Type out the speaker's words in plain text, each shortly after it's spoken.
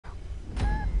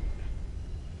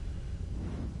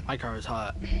My car is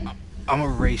hot. I'm gonna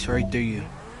race right through you.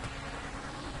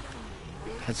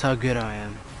 That's how good I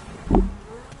am.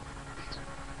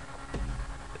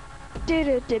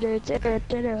 I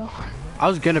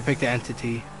was gonna pick the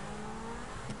entity.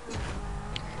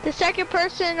 The second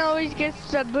person always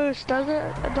gets the boost,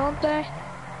 don't they?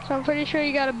 So I'm pretty sure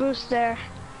you got a boost there.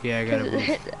 Yeah, I got a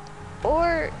boost.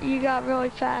 Or you got really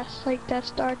fast, like that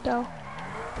start though.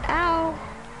 Ow!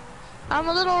 I'm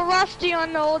a little rusty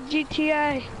on the old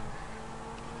GTA.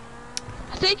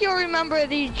 I think you'll remember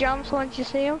these jumps once you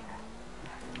see them.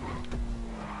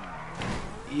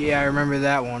 Yeah, I remember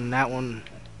that one. That one.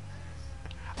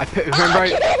 I picked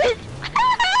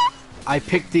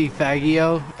the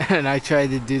Fagio and I tried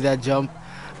to do that jump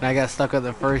and I got stuck on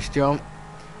the first jump.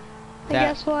 And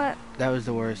guess what? That was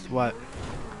the worst. What?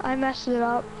 I messed it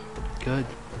up. Good.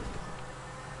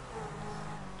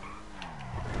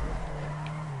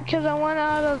 Because I went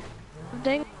out of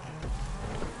thing.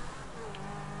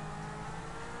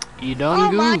 You done,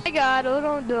 Oh my god, oh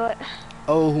don't do it.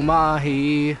 Oh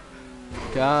my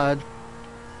god.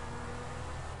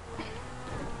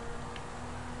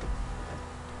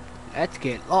 Let's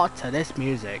get lots of this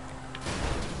music.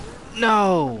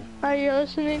 No! Are you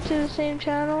listening to the same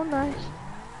channel? Nice.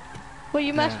 Well,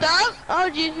 you messed up? Oh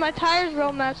jeez, my tire's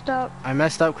real messed up. I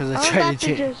messed up because I tried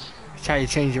to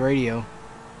change the radio.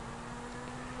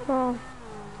 Oh.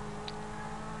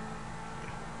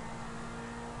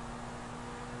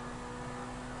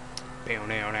 Bow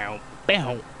now now.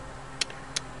 Bow.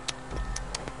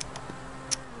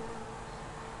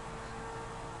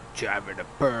 Driving a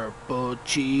purple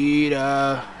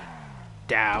cheetah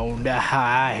down the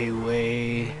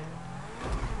highway.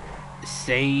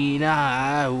 Same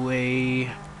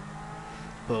highway.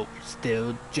 But we're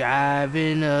still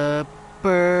driving a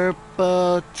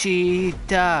purple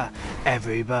cheetah.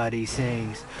 Everybody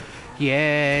sings.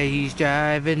 Yeah, he's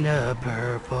driving a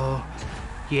purple.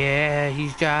 Yeah,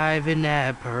 he's driving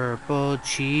that purple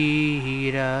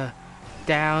cheetah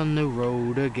down the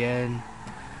road again.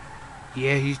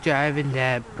 Yeah, he's driving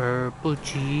that purple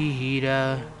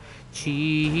cheetah,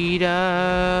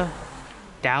 cheetah,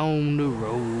 down the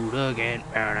road again.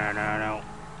 Bow,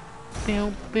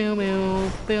 bow,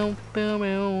 bow, bow, bow,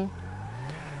 bow.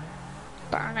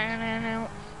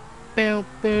 Bow,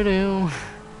 bow, bow.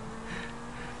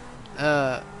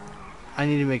 I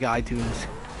need to make iTunes,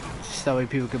 just that way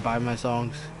people can buy my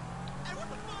songs.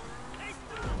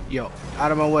 Yo,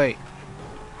 out of my way.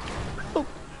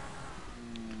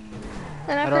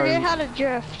 And I forget how to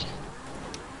drift.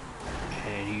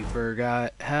 And he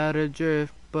forgot how to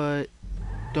drift, but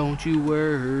don't you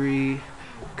worry,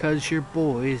 'cause your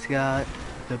boy's got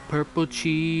the purple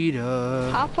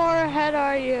cheetah. How far ahead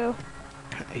are you?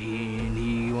 And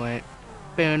he went,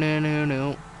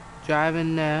 no,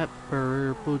 driving that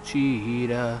purple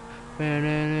cheetah,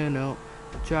 no,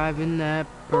 driving that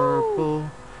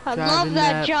purple. I love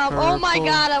that jump. Oh my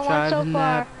god, I went so far.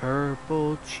 That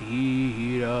purple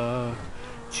cheetah,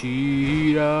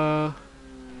 cheetah.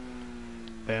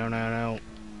 Bow now.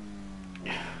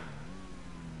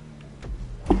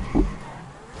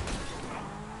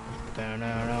 Bow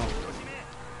now.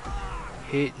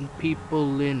 Hitting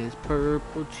people in his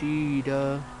purple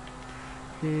cheetah.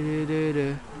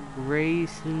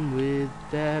 Racing with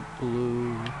that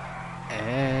blue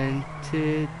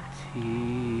entity.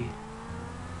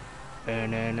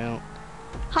 No.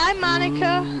 Hi,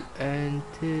 Monica. Blue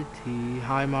entity.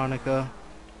 Hi, Monica.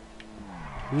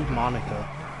 Who's Monica?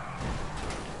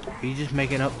 Are you just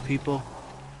making up people?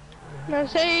 No,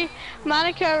 say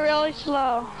Monica really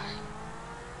slow.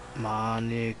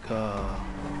 Monica.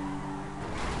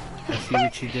 I see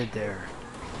what you did there.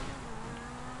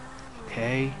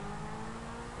 Okay.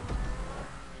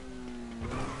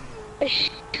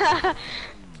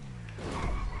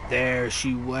 There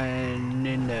she went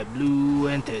in the blue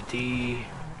entity.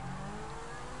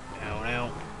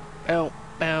 Bow, bow,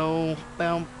 bow,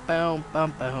 bow, bow, bow,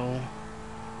 bow.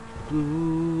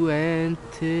 Blue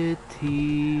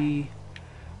entity.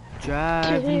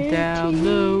 Driving down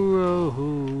the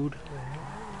road.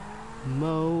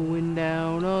 Mowing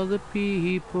down all the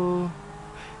people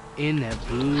in that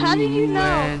blue How did you know?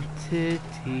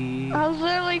 entity. I was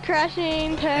literally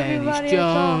crashing into everybody. And he's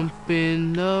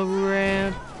jumping the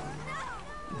ramp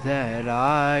that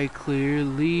I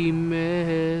clearly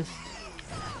missed.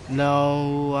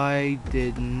 No, I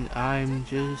didn't. I'm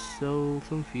just so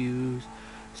confused.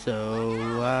 So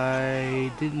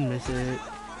I didn't miss it.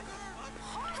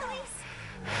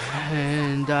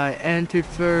 And I entered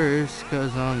first,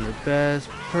 'cause I'm the best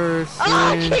person.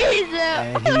 Oh, Jesus.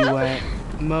 And he went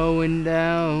mowing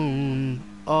down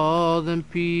all them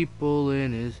people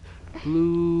in his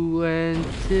Blue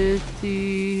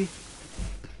entity.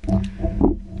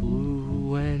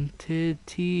 Blue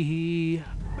entity.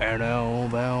 Bow,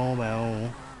 bow, bow.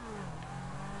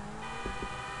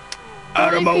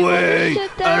 Out of my way!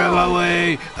 Out of my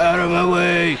way! Out of my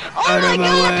way! Out of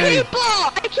my way! People!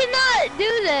 I cannot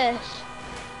do this.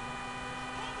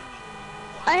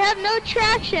 I have no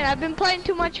traction. I've been playing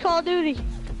too much Call of Duty.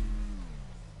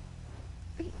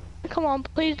 Come on,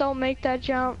 please don't make that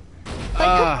jump.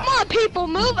 Like, come on, people,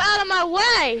 move out of my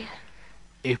way.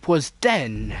 It was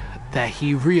then that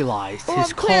he realized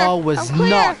his I'm clear. car was I'm clear.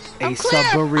 not a I'm clear.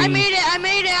 submarine I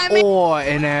made it. or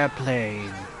an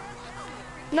airplane.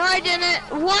 No, I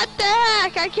didn't. What the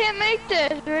heck? I can't make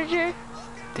this, Richard.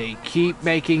 They keep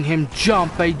making him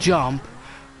jump a jump,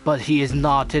 but he is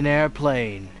not an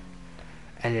airplane.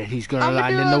 And then he's gonna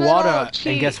land in the water,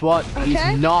 and guess what? Okay?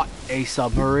 He's not a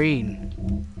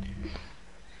submarine.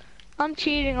 I'm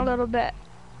cheating a little bit.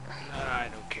 I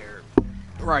don't care.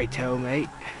 Righto, mate.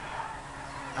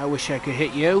 I wish I could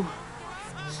hit you.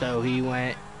 So he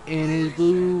went in his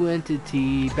blue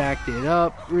entity, backed it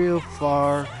up real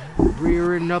far,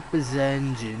 rearing up his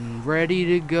engine, ready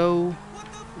to go.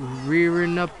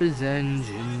 Rearing up his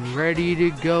engine, ready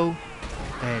to go.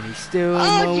 And he's still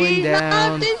mowing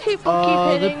down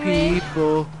all the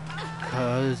people,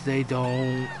 cause they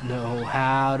don't know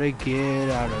how to get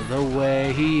out of the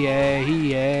way.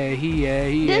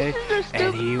 This is the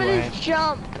And he went stupidest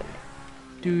jump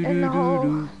doo in doo the doo whole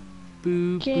doo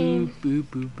boo game. boo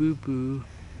boo boo boo.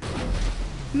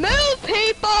 Move,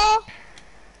 people!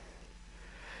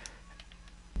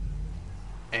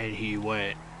 And he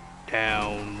went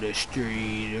down the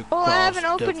street across Oh, I have an the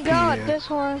open go at pier, this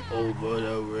one. over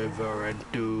the river and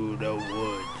through the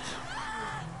woods.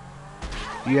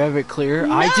 You have it clear?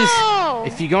 No!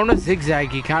 If you go on a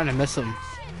zigzag, you kind of miss them.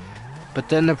 But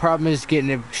then the problem is getting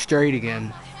it straight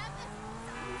again.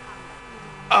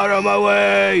 Out of my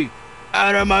way!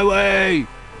 Out of my way!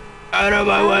 Out of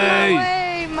my way! Out of my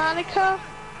way, Monica.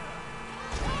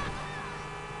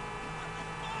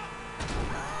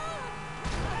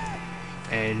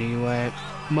 And he went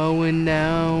mowing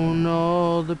down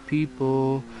all the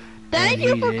people. Thank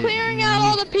you for clearing out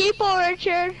all the people,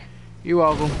 Richard. You're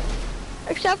welcome.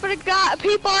 Except for the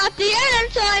people at the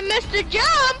end, so I missed the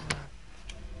jump.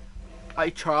 I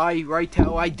try,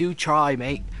 Righto, I do try,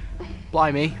 mate.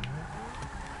 Blimey.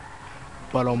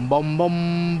 Bum bum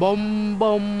bum bum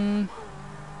bum.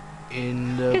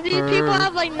 In the Because these people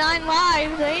have like 9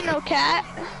 lives, they ain't no cat.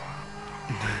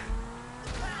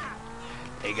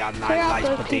 They got 9 Clear out lives,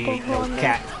 those but they people ain't no going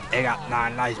cat. They got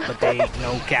 9 lives, but they ain't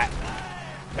no cat.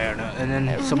 Fair enough. And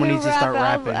then someone needs to start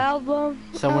rapping.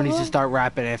 Someone needs to start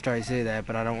rapping after I say that,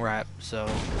 but I don't rap, so.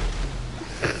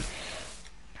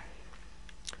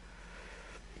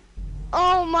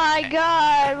 Oh my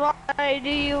God, why do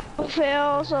you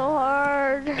fail so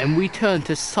hard? And we turn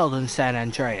to southern San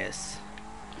Andreas,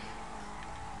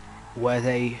 where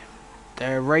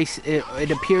their race,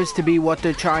 it appears to be what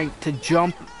they're trying to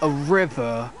jump a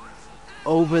river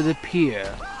over the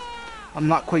pier. I'm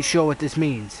not quite sure what this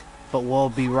means, but we'll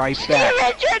be right back.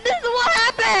 Richard, this is what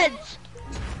happens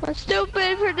when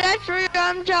stupid pedestrian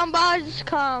jumbos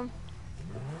come.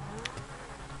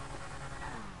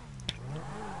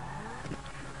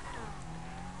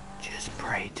 Just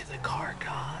pray to the car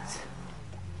gods.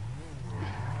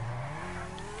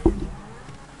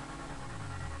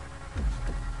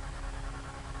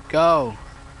 Go.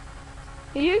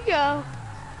 Here you go.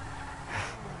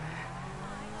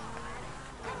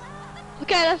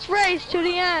 Okay, let's race to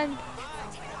the end.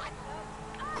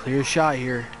 Clear shot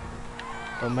here.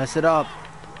 Don't mess it up.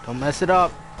 Don't mess it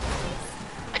up.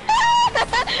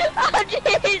 Oh,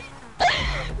 jeez.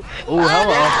 Oh, hello.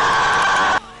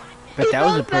 No! But that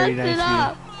was a You pretty messed it nice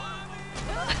up. view.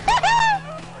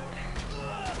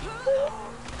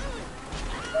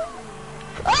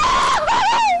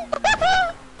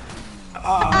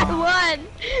 I won.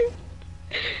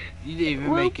 You didn't even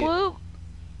Whoop, make it. whoop.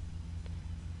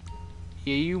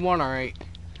 Yeah, you won alright.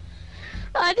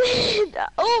 I did.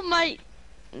 Oh my.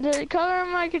 The color of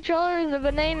my controller is a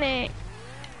banana.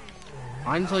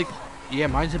 Mine's like, yeah,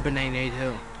 mine's a banana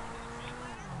too.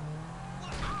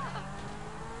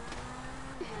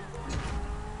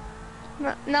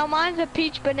 Now mine's a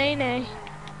peach banana.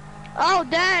 Oh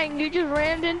dang, you just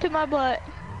rammed into my butt.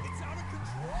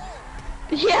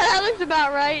 Yeah, that looks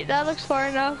about right. That looks far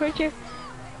enough, Richard.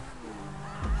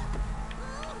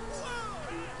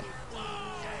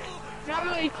 Not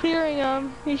really clearing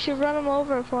them. You should run them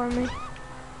over for me.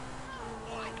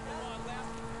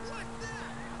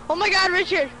 Oh my God,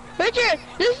 Richard! Richard,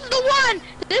 this is the one!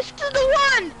 This is the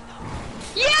one!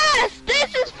 Yes!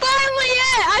 This is finally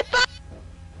it! I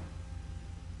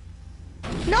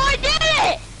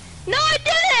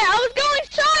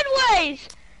please.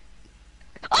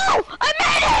 Oh, I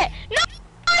made it! No,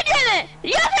 I didn't!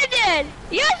 Yes, I did!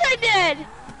 Yes, I did!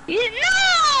 No!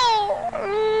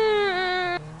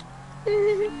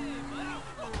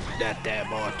 That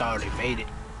boy thought he made it.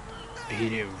 He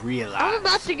didn't realize. I'm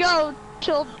about to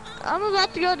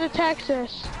go to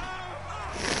Texas.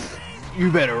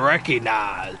 You better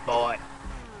recognize, boy.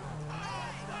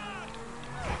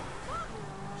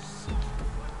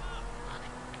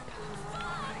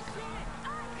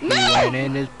 He went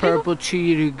in his purple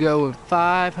cheetah going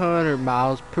 500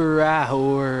 miles per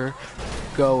hour.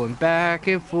 Going back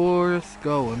and forth,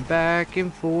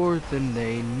 and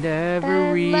they never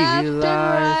And realized. left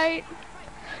and right.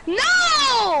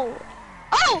 No!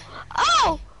 Oh!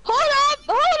 Oh! Hold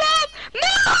up!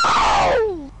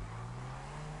 No!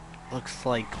 Looks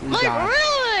like we Like, got.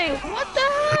 really? What the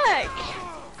heck?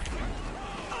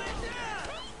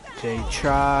 They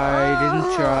tried and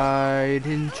tried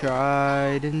and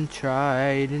tried and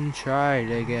tried and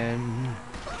tried again.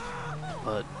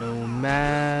 But no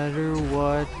matter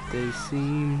what they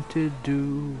seem to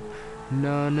do,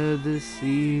 none of this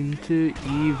seemed to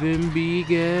even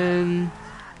begin.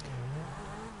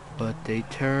 But they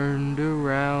turned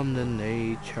around and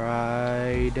they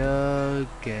tried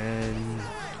again.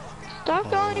 Stop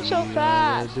going so All you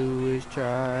fast. gotta do is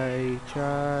try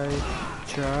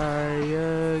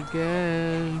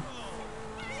again.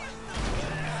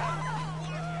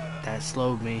 That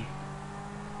slowed me.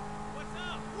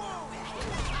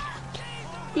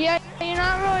 Yeah, you're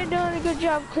not really doing a good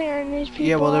job clearing these people.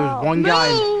 Yeah, well, there was out. one guy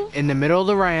Move! in the middle of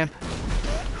the ramp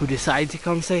who decided to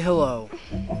come say hello.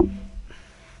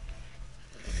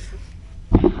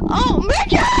 Oh,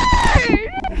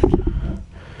 Richard!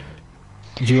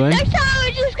 Did you win? Next time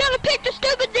we just gotta pick the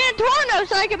stupid damn tornado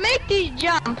so I can make these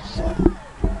jumps.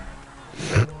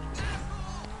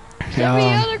 Every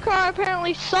other car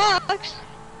apparently sucks.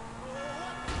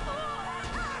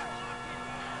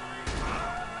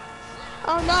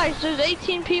 Oh nice, there's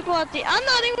 18 people at the, I'm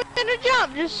not even gonna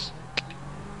jump, just.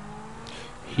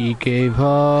 He gave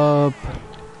up,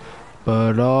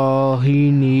 but all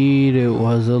he needed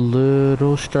was a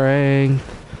little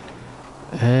strength.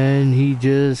 And he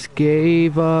just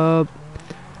gave up.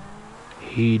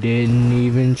 He didn't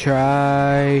even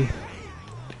try.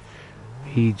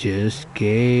 He just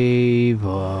gave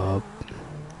up.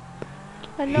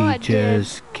 I know I He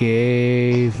just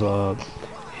gave up.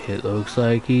 It looks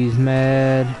like he's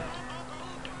mad.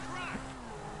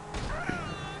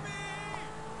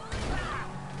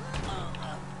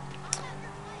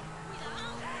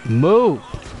 Move!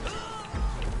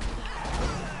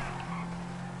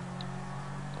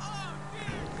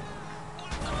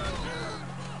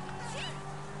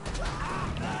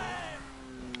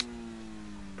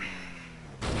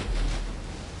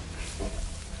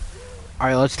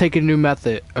 Alright, let's take a new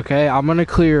method, okay? I'm gonna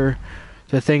clear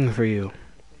the thing for you.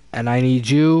 And I need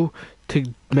you to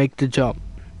make the jump.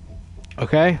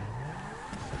 Okay?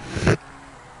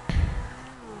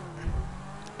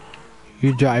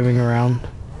 You're driving around.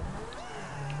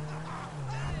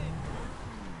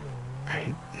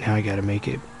 Alright, now I gotta make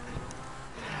it.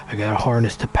 I gotta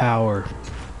harness the power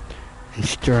and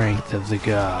strength of the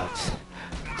gods.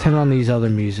 Turn on these other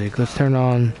music. Let's turn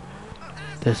on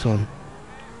this one.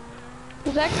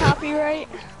 Is that copyright?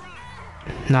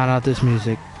 No, not this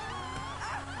music.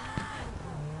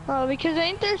 Oh, because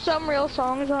ain't there some real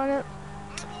songs on it?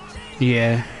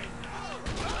 Yeah.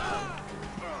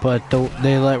 But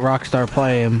they let Rockstar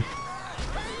play them.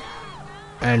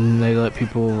 And they let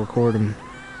people record them.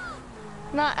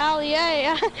 Not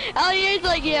Allier. Allier's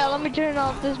like, yeah, let me turn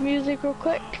off this music real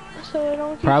quick. So I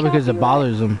don't get Probably because it copyright.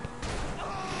 bothers them.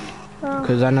 Oh.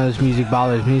 Because I know this music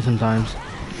bothers me sometimes.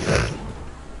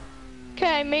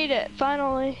 Okay, I made it,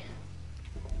 finally.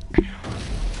 I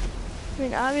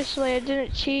mean, obviously I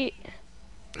didn't cheat.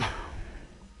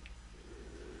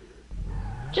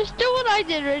 Just do what I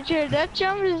did, Richard. That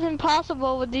jump is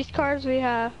impossible with these cars we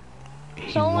have.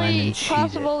 It's He went only and cheated.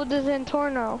 possible with the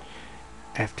Zentorno.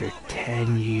 After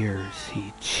 10 years,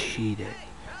 he cheated.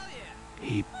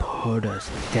 He put us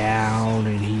down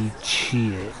and he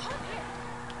cheated.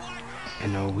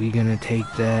 And are we gonna take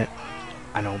that?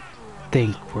 I don't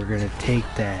think we're gonna take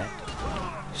that.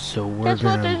 So we're Guess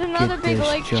what? gonna There's another get big this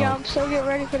lake jump. jump, so get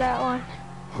ready for that one.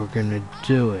 We're gonna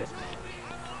do it.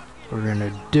 We're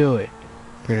gonna do it.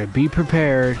 We're gonna be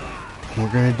prepared. And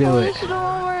we're gonna do Oh, it. this is the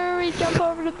one where we jump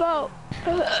over the boat.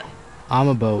 I'm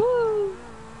a boat. Woo.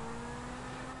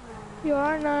 You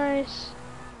are nice.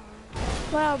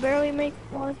 Wow, barely make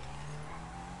one.